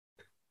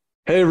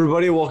Hey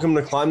everybody, welcome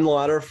to Climb the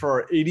Ladder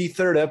for our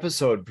 83rd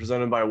episode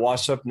presented by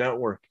Washed Up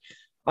Network.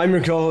 I'm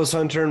your co-host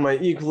Hunter, and my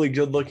equally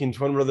good-looking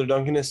twin brother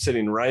Duncan is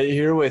sitting right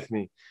here with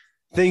me.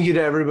 Thank you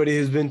to everybody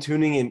who's been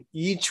tuning in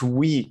each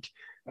week.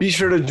 Be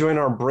sure to join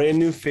our brand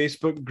new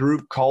Facebook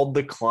group called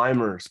The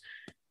Climbers.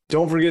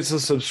 Don't forget to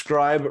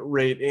subscribe,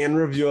 rate, and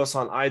review us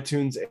on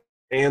iTunes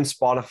and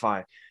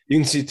Spotify. You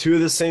can see two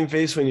of the same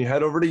face when you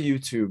head over to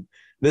YouTube.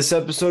 This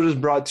episode is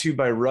brought to you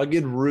by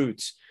Rugged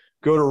Roots.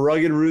 Go to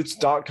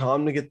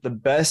ruggedroots.com to get the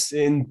best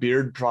in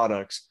beard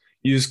products.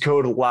 Use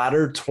code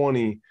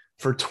LADDER20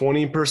 for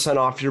 20%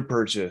 off your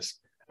purchase.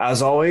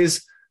 As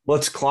always,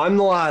 let's climb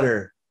the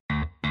ladder.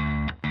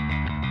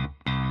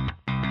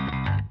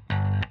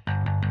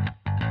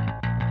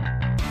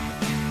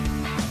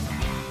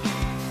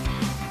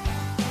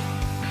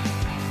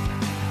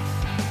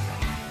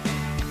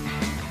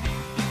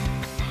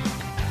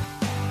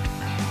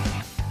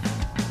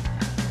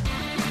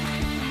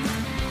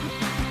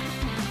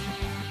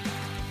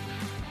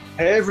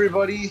 Hey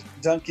everybody,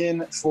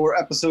 Duncan for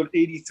episode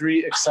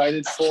 83.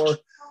 Excited for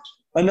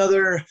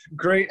another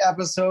great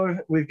episode.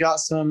 We've got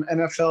some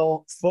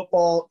NFL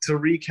football to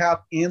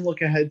recap and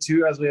look ahead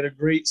to, as we had a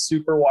great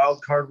super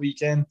wild card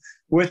weekend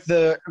with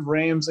the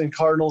Rams and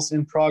Cardinals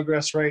in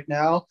progress right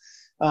now,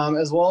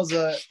 as well as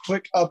a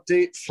quick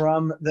update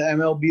from the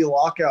MLB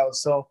lockout.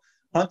 So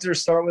Hunter,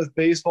 start with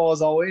baseball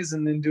as always,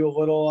 and then do a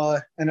little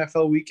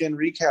NFL weekend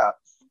recap.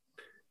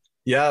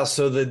 Yeah,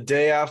 so the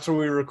day after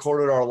we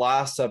recorded our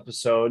last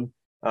episode,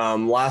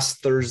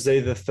 last Thursday,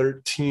 the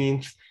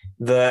 13th,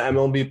 the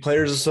MLB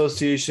Players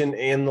Association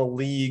and the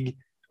league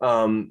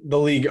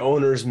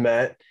owners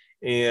met,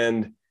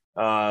 and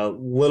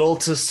little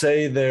to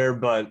say there,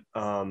 but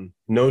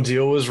no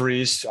deal was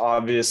reached,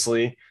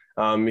 obviously,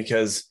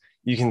 because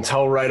you can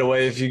tell right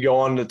away if you go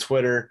onto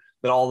Twitter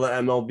that all the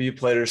MLB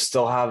players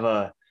still have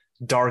a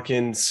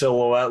darkened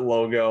silhouette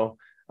logo,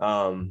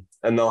 and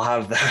they'll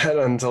have that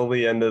until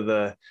the end of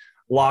the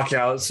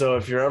lockout. So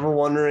if you're ever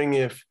wondering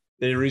if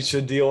they reached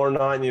a deal or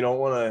not, and you don't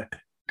want to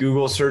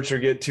Google search or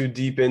get too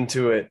deep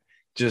into it,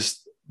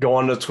 just go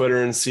onto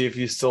Twitter and see if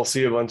you still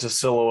see a bunch of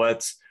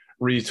silhouettes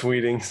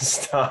retweeting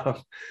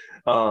stuff.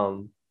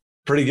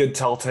 Pretty good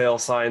telltale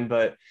sign.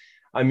 But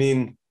I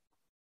mean,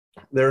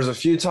 there's a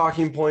few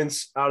talking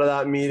points out of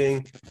that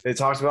meeting. They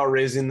talked about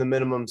raising the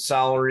minimum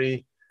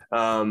salary,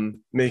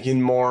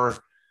 making more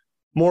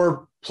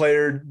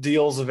player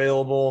deals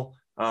available.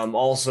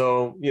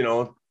 Also,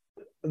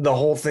 the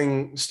whole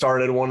thing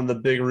started, one of the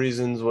big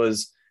reasons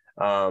was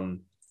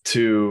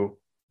to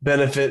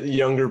benefit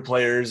younger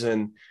players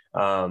and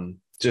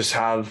just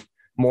have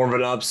more of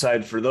an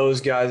upside for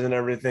those guys and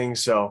everything.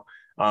 So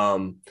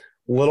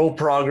little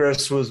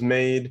progress was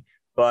made,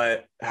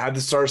 but had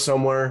to start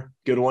somewhere.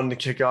 Good one to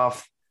kick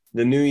off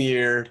the new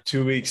year,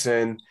 2 weeks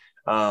in.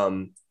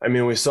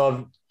 We still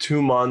have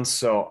 2 months,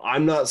 so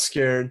I'm not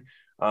scared.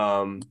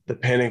 The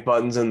panic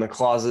button's in the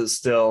closet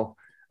still.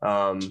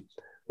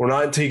 We're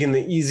not taking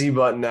the easy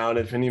button out,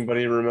 if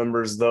anybody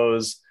remembers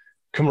those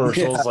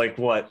commercials, like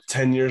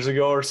 10 years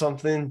ago or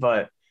something.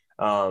 But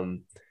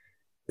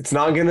it's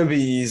not going to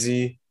be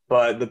easy,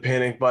 but the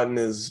panic button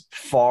is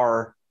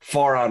far,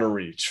 far out of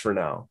reach for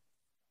now.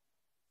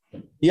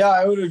 Yeah,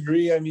 I would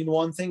agree. I mean,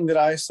 one thing that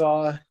I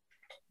saw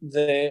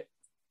that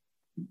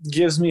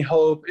gives me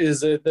hope is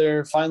that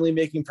they're finally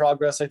making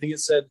progress. I think it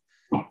said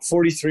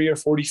 43 or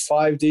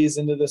 45 days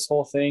into this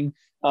whole thing,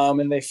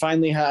 and they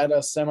finally had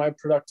a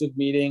semi-productive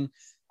meeting.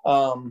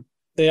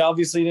 They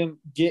obviously didn't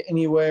get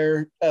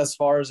anywhere as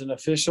far as an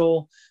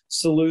official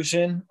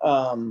solution.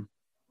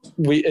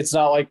 It's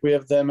not like we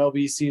have the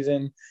MLB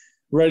season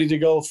ready to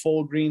go,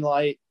 full green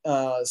light,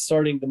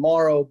 starting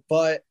tomorrow,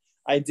 but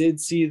I did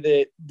see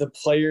that the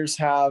players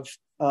have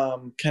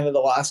kind of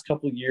the last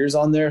couple of years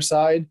on their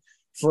side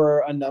for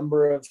a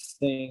number of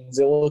things.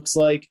 It looks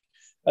like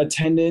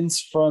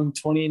attendance from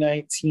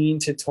 2019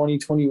 to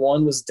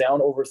 2021 was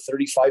down over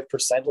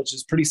 35%, which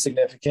is pretty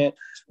significant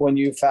when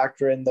you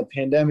factor in the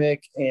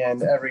pandemic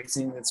and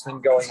everything that's been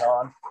going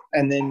on.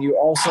 And then you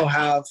also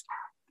have,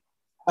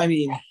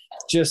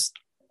 just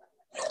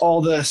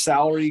all the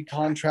salary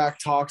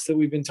contract talks that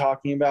we've been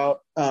talking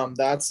about.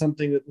 That's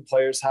something that the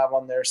players have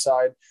on their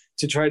side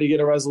to try to get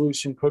a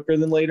resolution quicker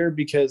than later,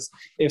 because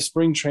if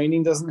spring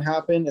training doesn't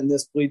happen and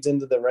this bleeds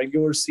into the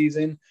regular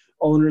season,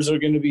 owners are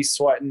going to be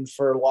sweating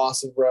for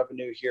loss of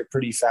revenue here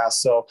pretty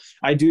fast. So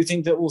I do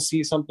think that we'll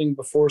see something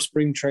before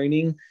spring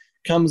training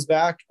comes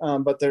back,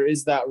 but there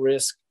is that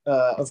risk,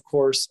 of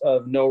course,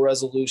 of no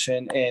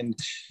resolution and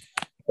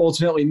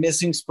ultimately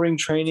missing spring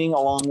training,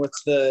 along with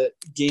the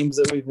games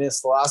that we've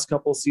missed the last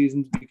couple of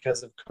seasons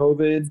because of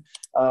COVID.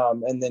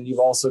 And then you've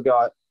also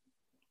got,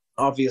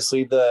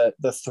 obviously,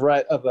 the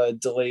threat of a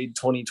delayed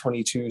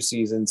 2022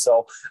 season.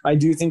 So I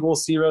do think we'll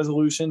see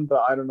resolution,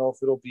 but I don't know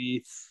if it'll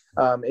be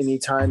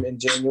anytime in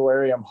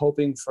January. I'm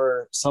hoping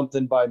for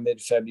something by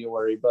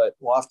mid-February, but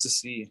we'll have to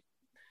see.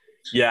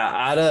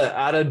 Yeah,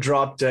 at a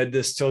drop dead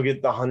to still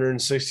get the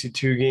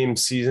 162 game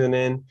season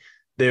in,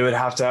 they would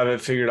have to have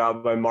it figured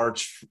out by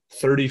March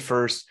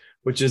 31st,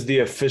 which is the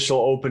official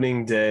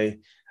opening day.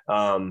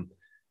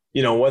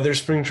 Whether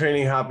spring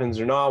training happens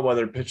or not,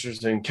 whether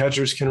pitchers and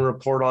catchers can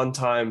report on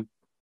time,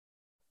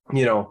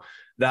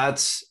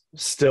 that's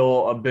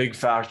still a big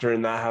factor,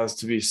 and that has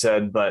to be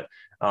said. But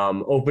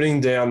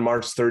opening day on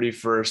March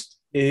 31st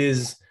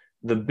is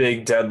the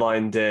big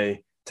deadline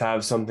day to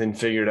have something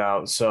figured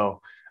out.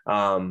 So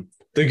the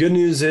good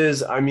news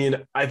is,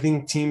 I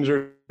think teams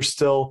are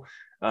still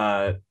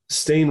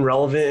staying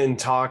relevant in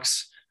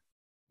talks,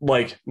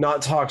 like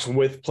not talks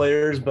with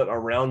players, but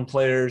around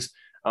players.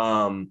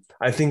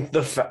 I think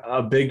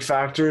a big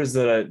factor is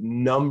that a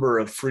number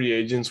of free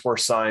agents were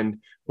signed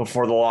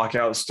before the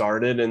lockout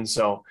started. And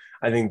so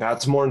I think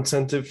that's more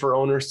incentive for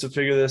owners to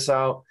figure this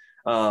out.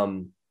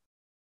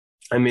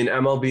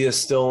 MLB is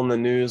still in the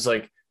news.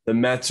 Like the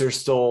Mets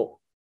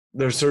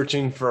they're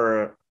searching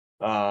for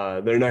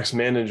their next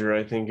manager,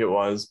 I think it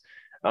was.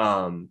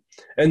 And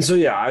so,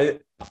 yeah,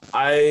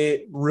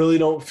 I really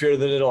don't fear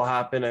that it'll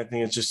happen. I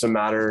think it's just a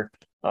matter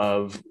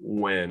of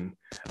when.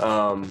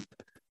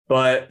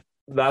 But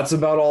that's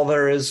about all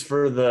there is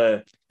for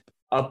the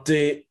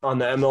update on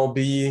the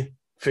MLB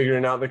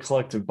figuring out the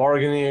collective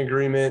bargaining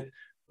agreement.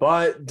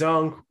 But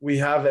Dunk, we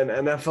have an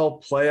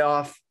NFL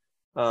playoff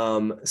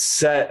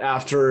set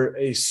after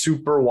a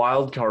super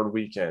wild card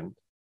weekend.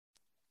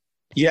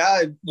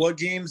 Yeah, what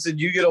games did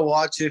you get to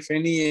watch, if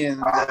any,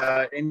 and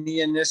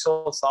any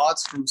initial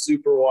thoughts from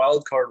Super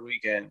Wild Card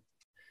Weekend?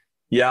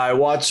 Yeah, I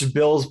watched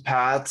Bills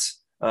Pats.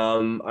 I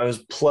was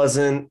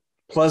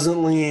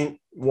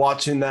pleasantly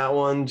watching that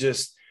one.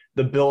 Just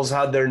the Bills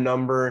had their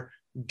number.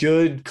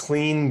 Good,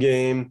 clean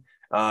game.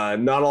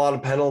 Not a lot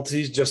of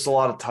penalties, just a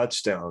lot of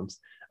touchdowns.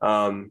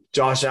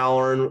 Josh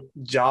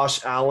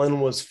Allen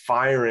was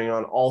firing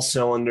on all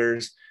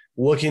cylinders,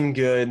 looking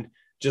good,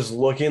 just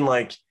looking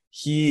like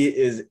he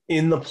is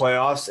in the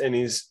playoffs and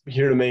he's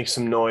here to make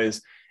some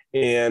noise.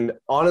 And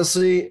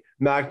honestly,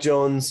 Mac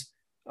Jones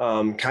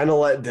kind of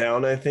let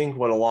down, I think,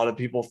 what a lot of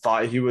people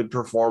thought he would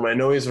perform. I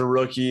know he's a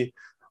rookie,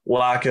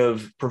 lack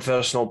of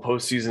professional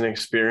postseason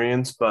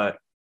experience, but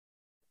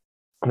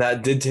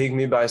that did take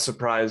me by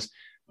surprise.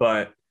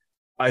 But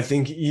I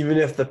think even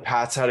if the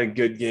Pats had a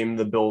good game,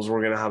 the Bills were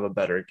going to have a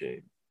better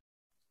game.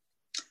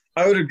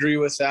 I would agree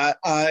with that.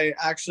 I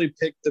actually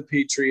picked the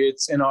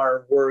Patriots in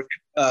our work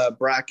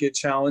bracket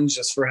challenge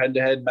just for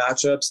head-to-head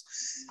matchups.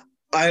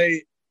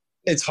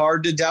 It's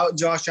hard to doubt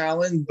Josh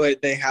Allen,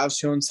 but they have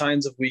shown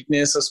signs of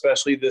weakness,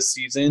 especially this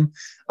season.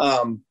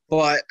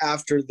 But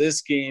after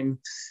this game,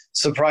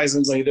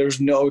 surprisingly,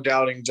 there's no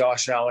doubting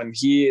Josh Allen.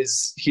 He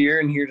is here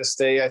and here to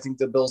stay. I think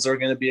the Bills are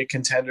going to be a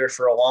contender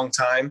for a long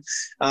time.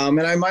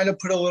 And I might have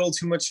put a little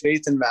too much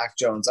faith in Mac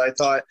Jones. I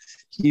thought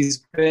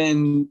he's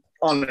been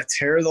on a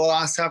tear the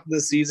last half of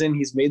the season.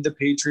 He's made the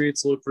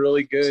Patriots look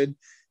really good.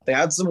 They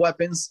had some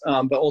weapons,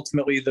 but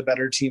ultimately the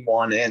better team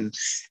won. And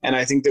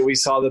I think that we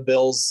saw the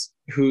Bills,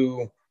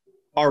 who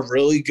are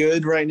really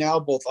good right now,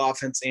 both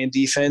offense and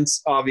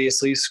defense,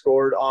 obviously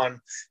scored on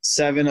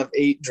 7 of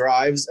 8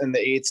 drives. And the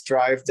 8th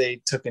drive,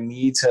 they took a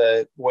knee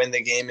to win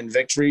the game in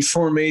victory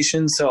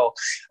formation. So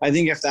I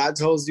think if that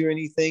tells you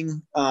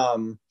anything,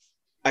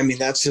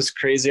 that's just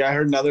crazy. I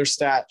heard another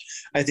stat.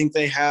 I think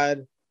they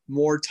had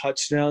more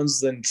touchdowns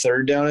than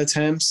third down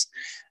attempts.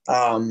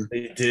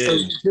 They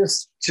did.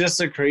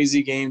 Just a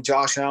crazy game.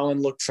 Josh Allen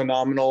looked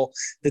phenomenal.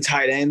 The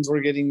tight ends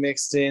were getting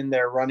mixed in.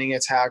 Their running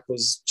attack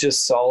was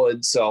just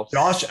solid. So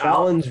Josh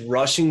Allen's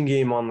rushing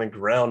game on the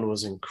ground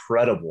was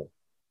incredible.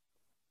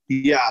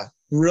 Yeah,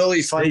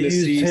 really fun to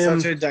see.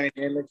 Such a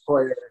dynamic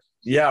player.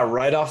 Yeah,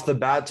 right off the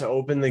bat to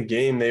open the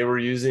game, they were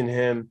using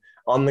him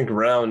on the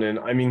ground.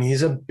 And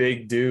he's a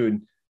big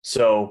dude.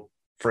 So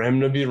for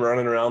him to be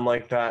running around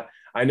like that,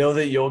 I know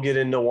that you'll get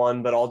into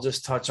one, but I'll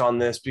just touch on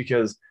this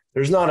because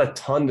there's not a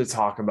ton to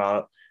talk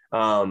about,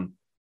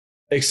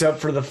 except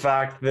for the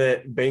fact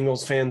that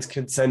Bengals fans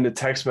could send a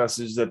text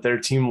message that their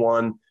team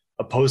won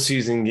a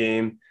postseason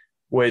game,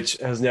 which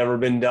has never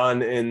been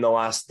done in the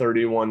last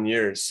 31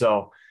 years.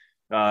 So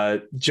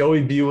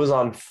Joey B was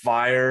on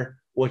fire,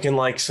 looking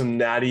like some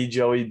natty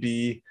Joey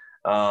B.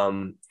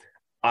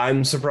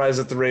 I'm surprised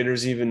that the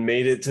Raiders even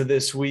made it to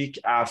this week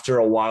after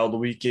a wild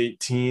week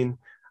 18.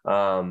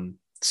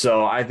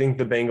 So I think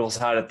the Bengals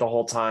had it the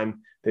whole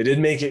time. They did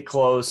make it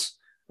close.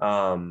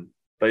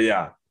 But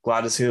yeah,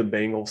 glad to see the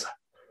Bengals.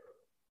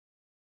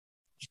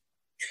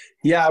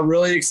 Yeah,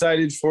 really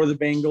excited for the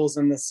Bengals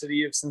in the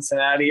city of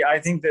Cincinnati. I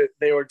think that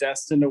they were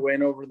destined to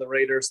win over the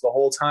Raiders the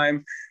whole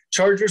time.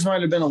 Chargers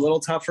might have been a little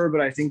tougher, but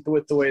I think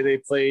with the way they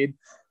played,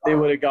 they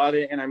would have got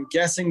it. And I'm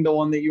guessing the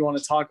one that you want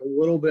to talk a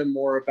little bit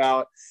more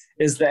about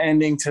is the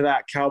ending to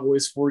that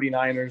Cowboys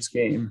 49ers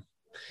game.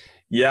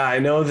 Yeah, I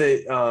know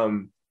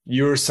that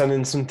you were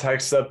sending some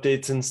text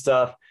updates and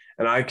stuff,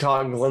 and I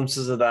caught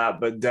glimpses of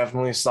that, but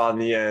definitely saw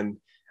the end.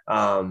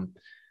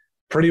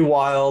 Pretty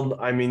wild.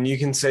 You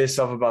can say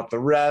stuff about the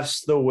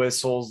refs, the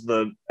whistles,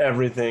 the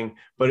everything,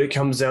 but it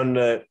comes down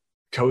to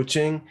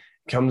coaching,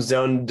 comes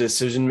down to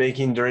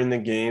decision-making during the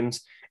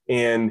games,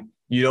 and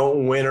you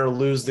don't win or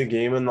lose the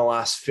game in the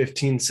last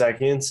 15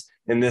 seconds,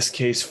 in this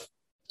case,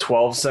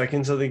 12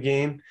 seconds of the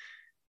game.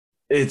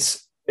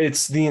 It's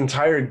it's the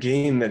entire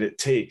game that it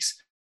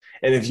takes.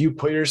 And if you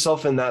put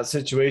yourself in that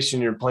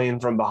situation, you're playing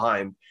from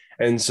behind.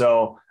 And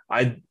so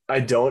I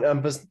don't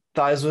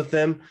empathize with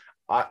them.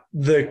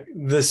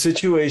 The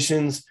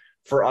situations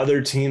for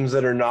other teams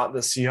that are not the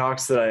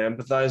Seahawks that I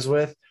empathize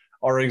with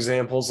are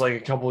examples like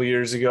a couple of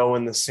years ago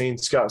when the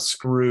Saints got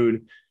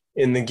screwed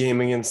in the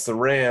game against the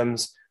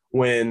Rams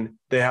when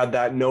they had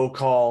that no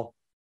call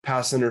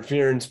pass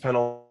interference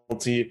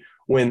penalty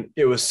when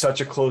it was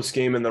such a close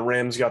game and the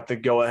Rams got the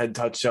go-ahead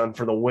touchdown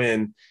for the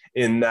win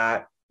in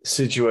that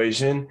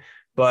situation.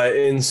 But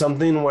in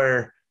something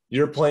where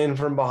you're playing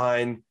from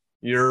behind,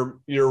 you're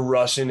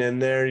rushing in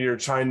there, you're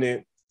trying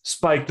to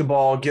spike the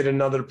ball, get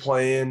another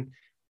play in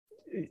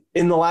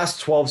the last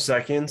 12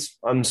 seconds,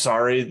 I'm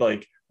sorry,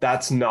 like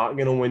that's not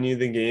going to win you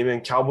the game.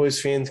 And Cowboys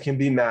fans can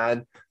be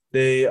mad.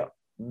 They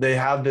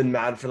have been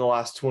mad for the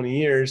last 20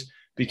 years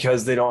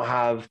because they don't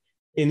have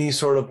any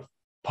sort of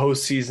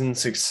postseason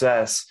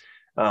success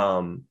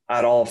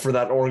at all for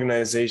that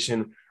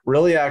organization.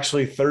 Really,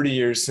 actually 30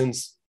 years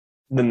since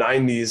the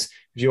 90s,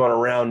 if you want to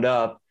round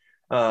up.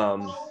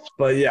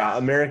 But yeah,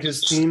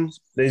 America's team,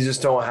 they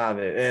just don't have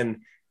it.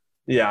 And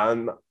yeah,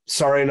 I'm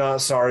sorry,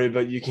 not sorry,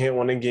 but you can't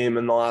win a game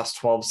in the last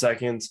 12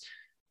 seconds.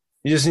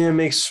 You just need to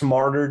make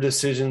smarter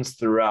decisions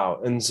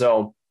throughout. And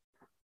so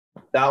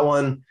that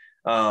one,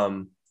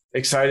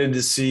 excited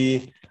to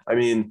see. I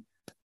mean,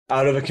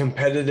 out of a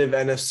competitive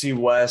NFC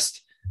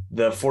West,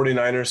 the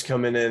 49ers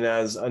coming in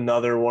as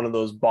another one of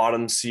those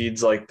bottom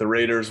seeds like the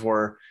Raiders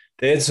were.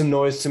 They had some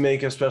noise to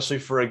make, especially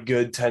for a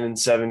good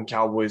 10-7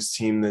 Cowboys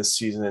team this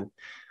season.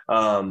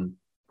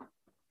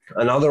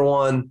 Another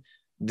one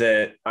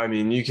that, I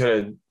mean, you could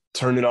have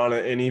turned it on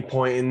at any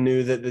point and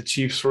knew that the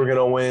Chiefs were going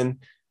to win,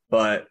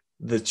 but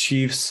the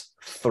Chiefs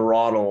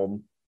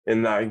throttled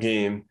in that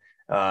game.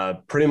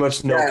 Pretty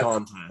much no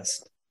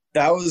contest.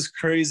 That was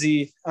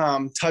crazy.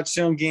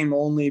 Touchdown game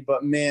only,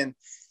 but man,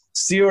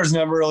 Steelers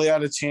never really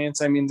had a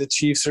chance. I mean, the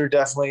Chiefs are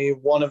definitely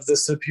one of the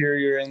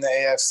superior in the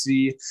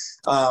AFC.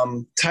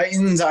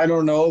 Titans, I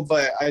don't know,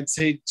 but I'd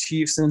say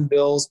Chiefs and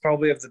Bills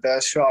probably have the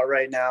best shot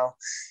right now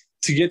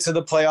to get to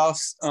the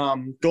playoffs.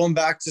 Going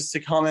back just to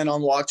comment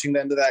on watching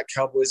the end of that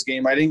Cowboys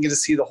game, I didn't get to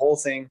see the whole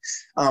thing,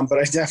 but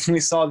I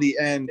definitely saw the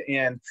end.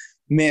 And,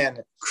 man,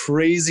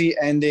 crazy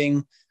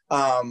ending.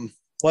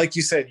 Like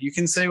you said, you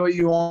can say what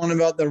you want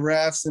about the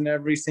refs and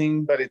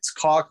everything, but it's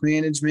clock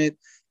management.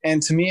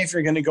 And to me, if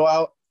you're going to go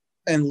out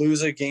and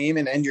lose a game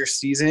and end your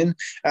season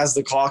as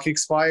the clock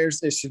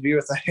expires, it should be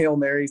with a Hail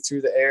Mary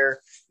through the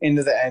air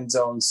into the end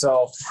zone.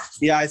 So,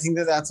 yeah, I think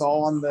that's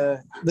all on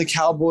the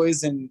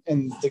Cowboys and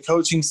the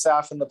coaching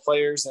staff and the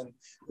players and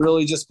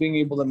really just being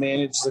able to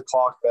manage the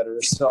clock better.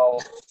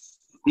 So,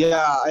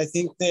 yeah, I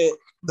think that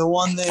the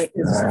one that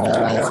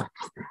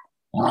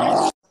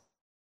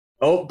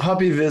 –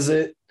 puppy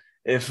visit.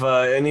 If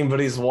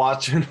anybody's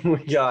watching,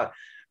 we got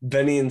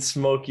Benny and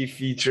Smokey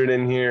featured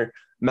in here,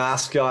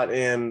 mascot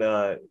and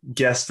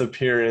guest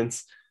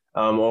appearance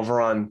over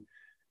on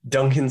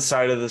Duncan's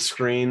side of the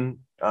screen.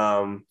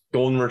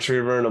 Golden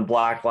Retriever and a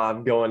Black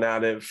Lab going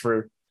at it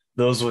for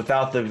those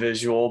without the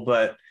visual.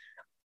 But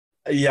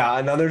yeah,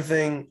 another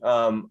thing,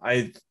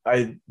 I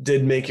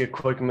did make a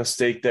quick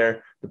mistake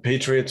there. The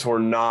Patriots were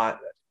not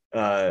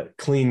a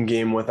clean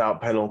game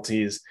without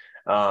penalties.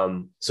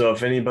 So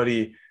if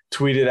anybody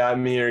tweeted at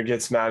me or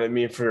gets mad at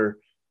me for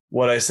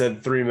what I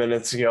said 3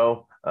 minutes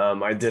ago,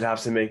 I did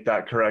have to make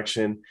that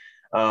correction.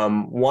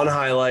 One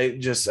highlight,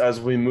 just as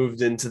we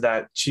moved into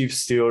that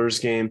Chiefs-Steelers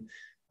game,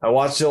 I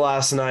watched it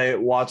last night,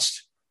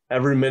 watched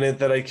every minute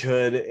that I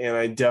could, and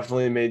I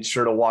definitely made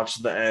sure to watch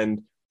the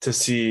end to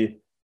see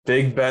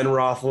Big Ben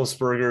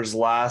Roethlisberger's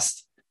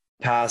last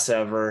pass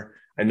ever.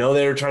 I know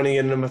they were trying to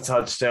get him a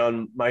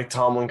touchdown. Mike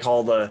Tomlin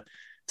called a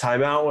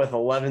timeout with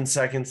 11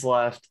 seconds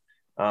left.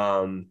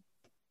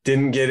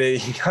 Didn't get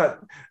it. He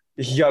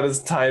got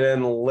his tight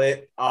end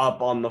lit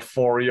up on the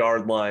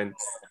 4-yard line.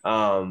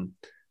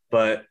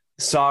 But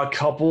saw a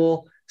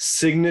couple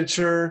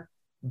signature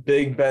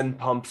Big Ben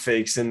pump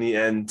fakes in the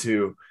end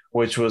too,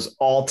 which was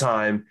all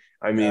time.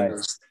 I mean,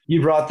 nice.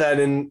 You brought that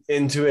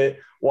into it.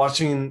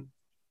 Watching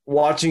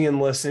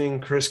and listening,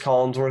 Chris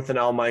Collinsworth and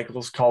Al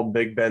Michaels called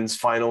Big Ben's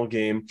final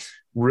game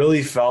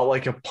really felt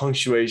like a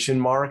punctuation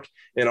mark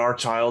in our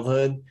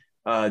childhood.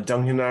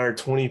 Duncan and I are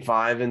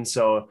 25. And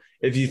so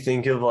if you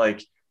think of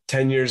like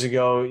 10 years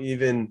ago,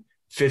 even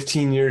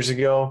 15 years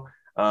ago,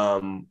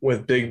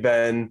 with Big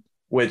Ben,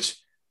 which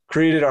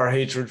created our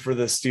hatred for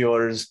the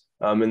Steelers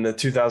in the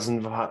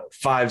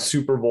 2005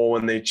 Super Bowl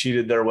when they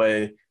cheated their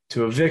way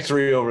to a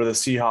victory over the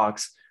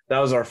Seahawks. That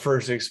was our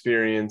first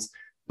experience,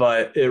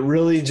 but it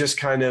really just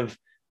kind of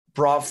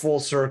brought full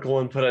circle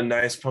and put a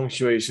nice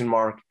punctuation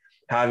mark,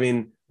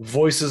 having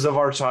voices of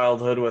our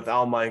childhood with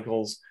Al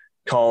Michaels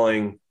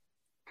calling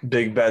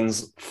Big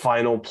Ben's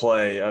final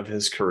play of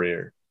his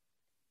career.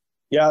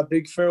 Yeah,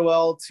 big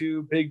farewell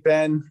to Big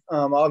Ben.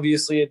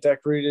 Obviously a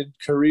decorated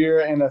career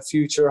and a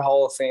future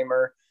Hall of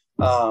Famer.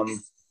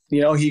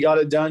 He got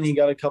it done. He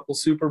got a couple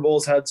Super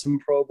Bowls, had some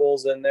Pro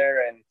Bowls in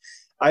there, and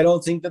I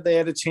don't think that they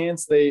had a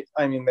chance. They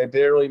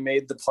barely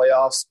made the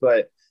playoffs,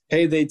 but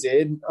hey, they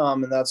did,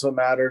 and that's what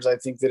matters. I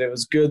think that it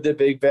was good that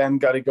Big Ben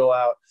got to go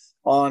out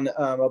on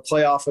a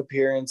playoff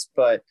appearance,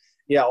 but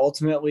yeah,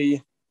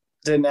 ultimately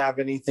didn't have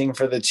anything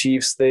for the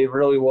Chiefs. They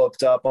really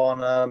whooped up on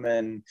them,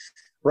 and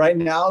right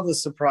now the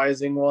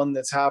surprising one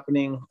that's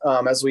happening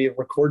as we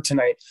record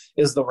tonight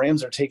is the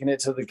Rams are taking it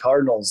to the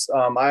Cardinals.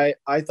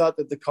 I thought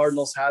that the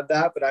Cardinals had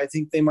that, but I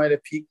think they might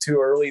have peaked too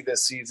early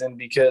this season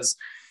because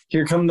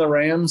here come the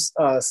Rams,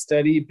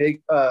 steady,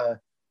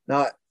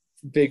 not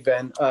Big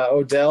Ben,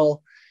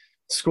 Odell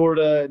scored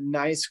a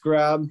nice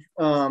grab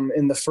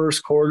in the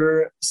first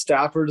quarter.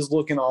 Stafford is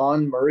looking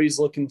on. Murray's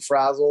looking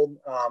frazzled.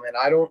 And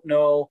I don't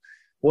know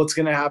what's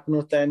going to happen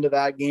with the end of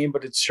that game,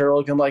 but it's sure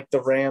looking like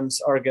the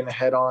Rams are going to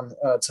head on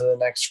to the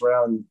next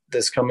round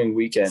this coming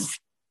weekend.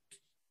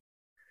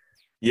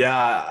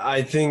 Yeah,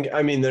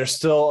 I mean, there's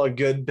still a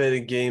good bit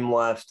of game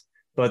left,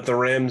 but the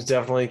Rams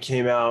definitely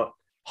came out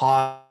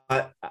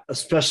hot,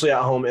 especially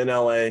at home in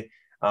LA.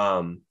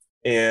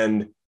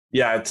 And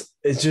yeah,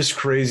 it's just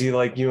crazy.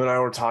 Like you and I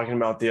were talking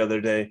about the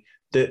other day,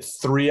 that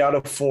 3 out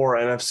of 4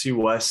 NFC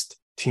West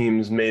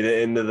teams made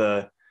it into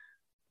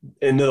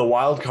the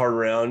wild card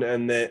round,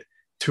 and that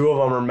 2 of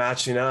them are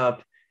matching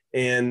up,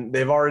 and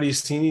they've already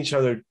seen each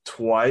other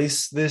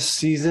twice this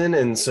season.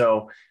 And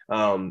so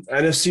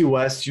NFC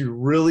West, you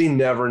really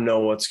never know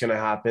what's going to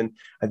happen.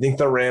 I think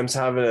the Rams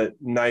have a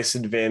nice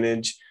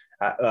advantage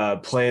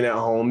playing at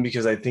home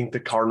because I think the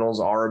Cardinals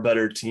are a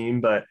better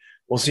team, but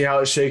we'll see how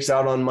it shakes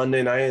out on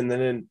Monday night, and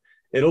then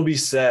it'll be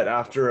set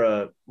after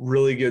a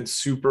really good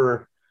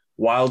super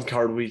wild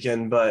card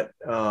weekend. But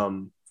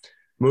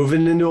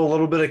moving into a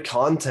little bit of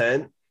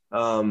content,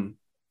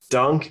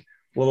 Dunk,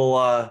 little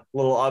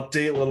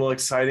update, little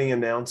exciting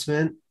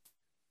announcement.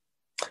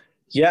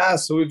 Yeah,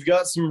 so we've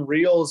got some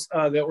reels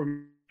that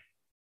we're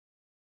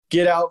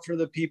get out for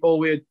the people.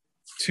 We had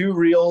 2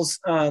 reels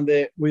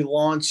that we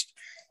launched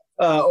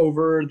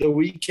over the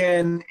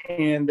weekend,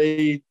 and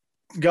they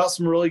got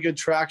some really good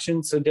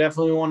traction. So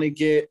definitely want to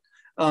get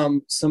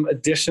some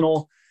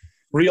additional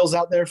reels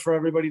out there for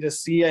everybody to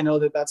see. I know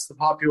that that's the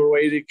popular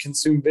way to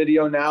consume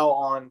video now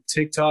on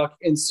TikTok,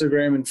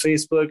 Instagram, and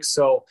Facebook.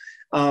 So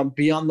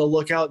be on the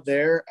lookout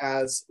there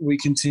as we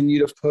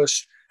continue to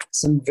push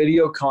some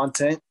video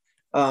content.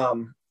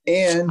 And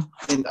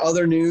in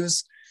other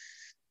news,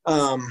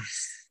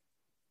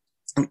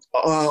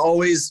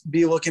 always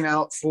be looking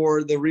out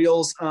for the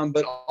reels,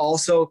 but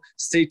also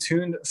stay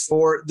tuned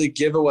for the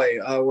giveaway.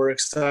 We're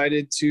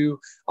excited to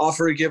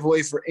offer a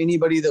giveaway for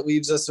anybody that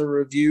leaves us a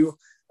review.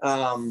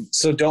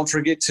 So don't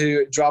forget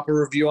to drop a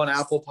review on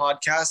Apple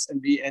Podcasts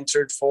and be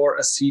entered for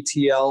a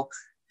CTL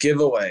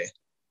giveaway.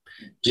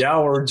 Yeah,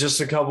 we're just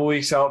a couple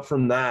weeks out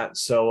from that.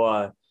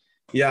 So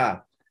yeah,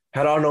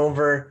 head on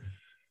over,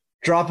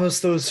 drop us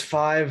those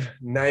 5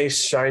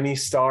 nice shiny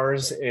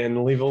stars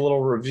and leave a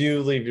little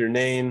review, leave your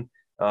name.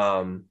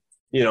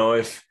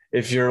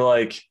 If you're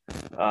like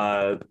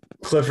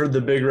Clifford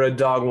the Big Red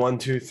Dog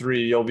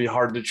 123, you'll be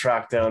hard to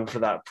track down for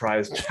that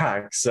prize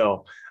pack.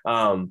 So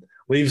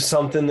leave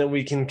something that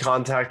we can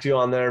contact you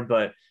on there.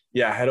 But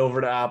yeah, head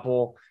over to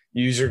Apple,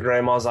 use your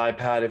grandma's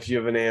iPad if you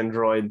have an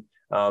Android,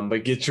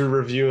 but get your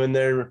review in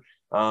there.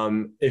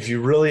 If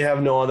you really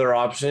have no other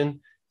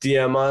option,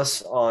 DM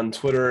us on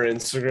Twitter or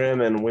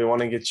Instagram, and we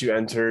want to get you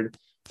entered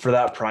for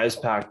that prize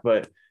pack.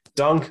 But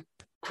Dunk,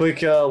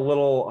 quick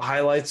little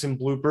highlights and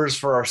bloopers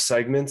for our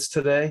segments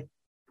today.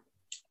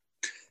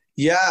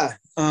 Yeah,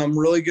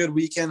 really good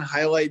weekend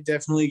highlight.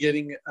 Definitely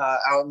getting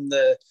out in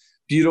the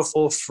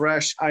beautiful,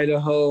 fresh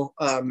Idaho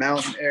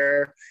mountain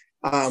air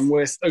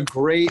with a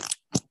great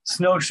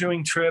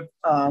snowshoeing trip.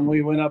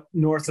 We went up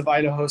north of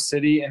Idaho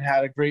City and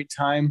had a great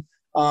time.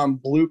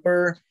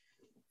 Blooper,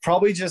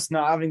 probably just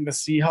not having the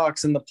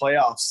Seahawks in the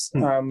playoffs.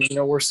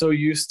 We're so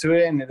used to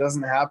it, and it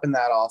doesn't happen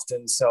that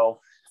often. So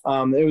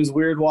it was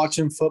weird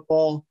watching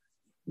football,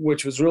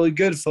 which was really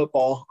good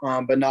football,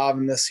 but not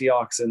having the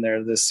Seahawks in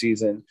there this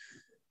season.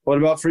 What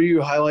about for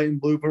you, highlight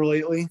and blooper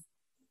lately?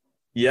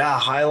 Yeah,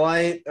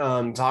 highlight,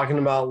 talking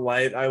about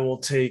light, I will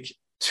take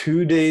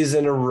 2 days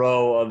in a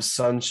row of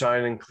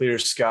sunshine and clear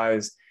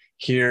skies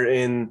here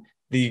in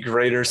the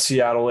greater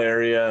Seattle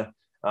area.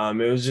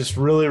 It was just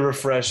really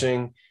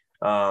refreshing.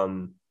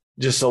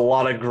 Just a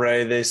lot of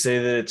gray. They say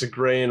that it's a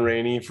gray and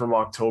rainy from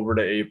October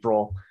to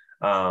April.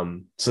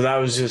 So that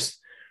was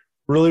just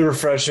really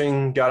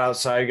refreshing. Got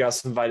outside, got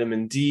some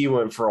vitamin D,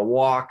 went for a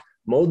walk,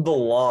 mowed the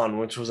lawn,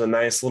 which was a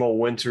nice little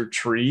winter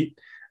treat.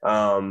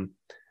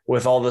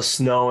 With all the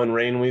snow and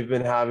rain we've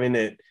been having,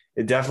 it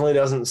definitely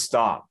doesn't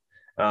stop.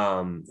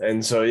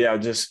 And so, yeah,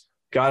 just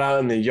got out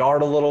in the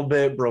yard a little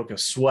bit, broke a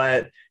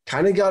sweat,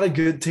 kind of got a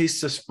good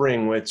taste of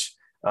spring, which,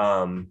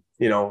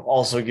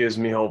 also gives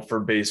me hope for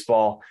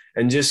baseball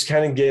and just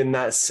kind of get in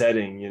that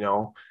setting,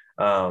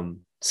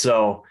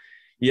 So,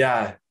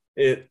 yeah,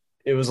 it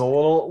was a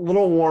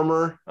little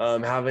warmer.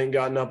 Haven't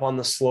gotten up on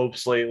the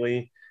slopes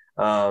lately,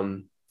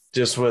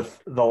 just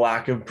with the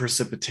lack of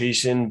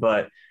precipitation,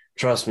 but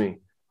trust me,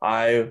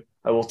 I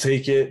will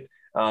take it.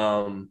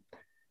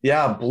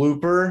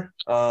 Blooper.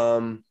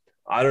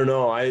 I don't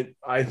know.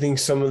 I think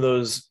some of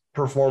those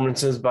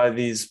performances by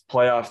these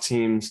playoff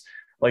teams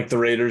like the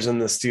Raiders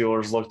and the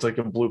Steelers looked like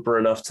a blooper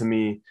enough to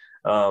me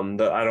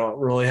that I don't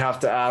really have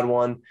to add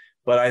one.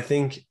 But I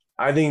think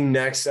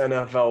next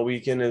NFL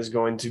weekend is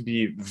going to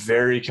be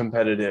very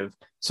competitive.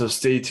 So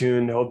stay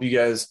tuned. Hope you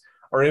guys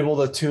are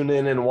able to tune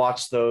in and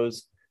watch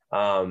those.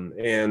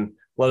 And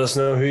let us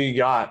know who you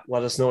got.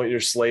 Let us know what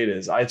your slate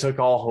is. I took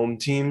all home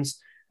teams,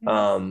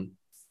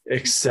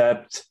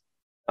 except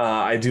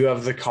I do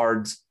have the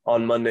Cards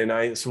on Monday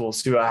night, so we'll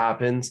see what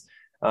happens.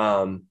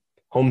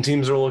 Home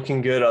teams are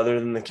looking good other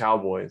than the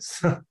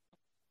Cowboys.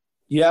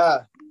 Yeah,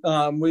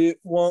 we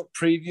won't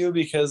preview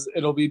because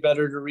it'll be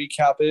better to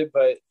recap it,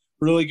 but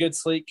really good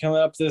slate coming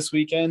up this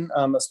weekend,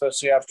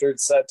 especially after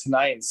it's set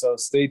tonight. So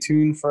stay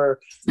tuned for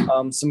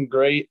some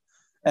great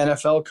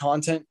NFL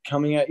content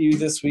coming at you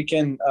this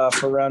weekend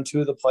for round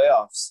 2 of the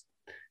playoffs.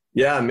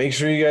 Yeah, make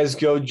sure you guys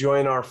go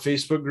join our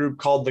Facebook group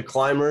called The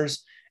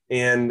Climbers,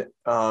 and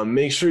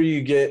make sure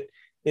you get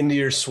into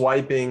your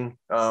swiping.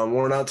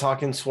 We're not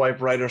talking swipe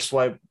right or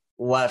swipe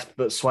left,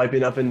 but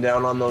swiping up and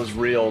down on those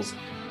reels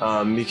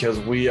because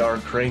we are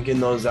cranking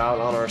those out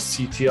on our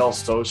CTL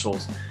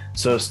socials.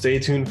 So stay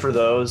tuned for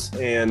those.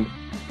 And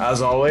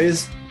as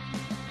always,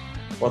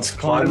 let's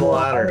climb the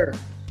ladder.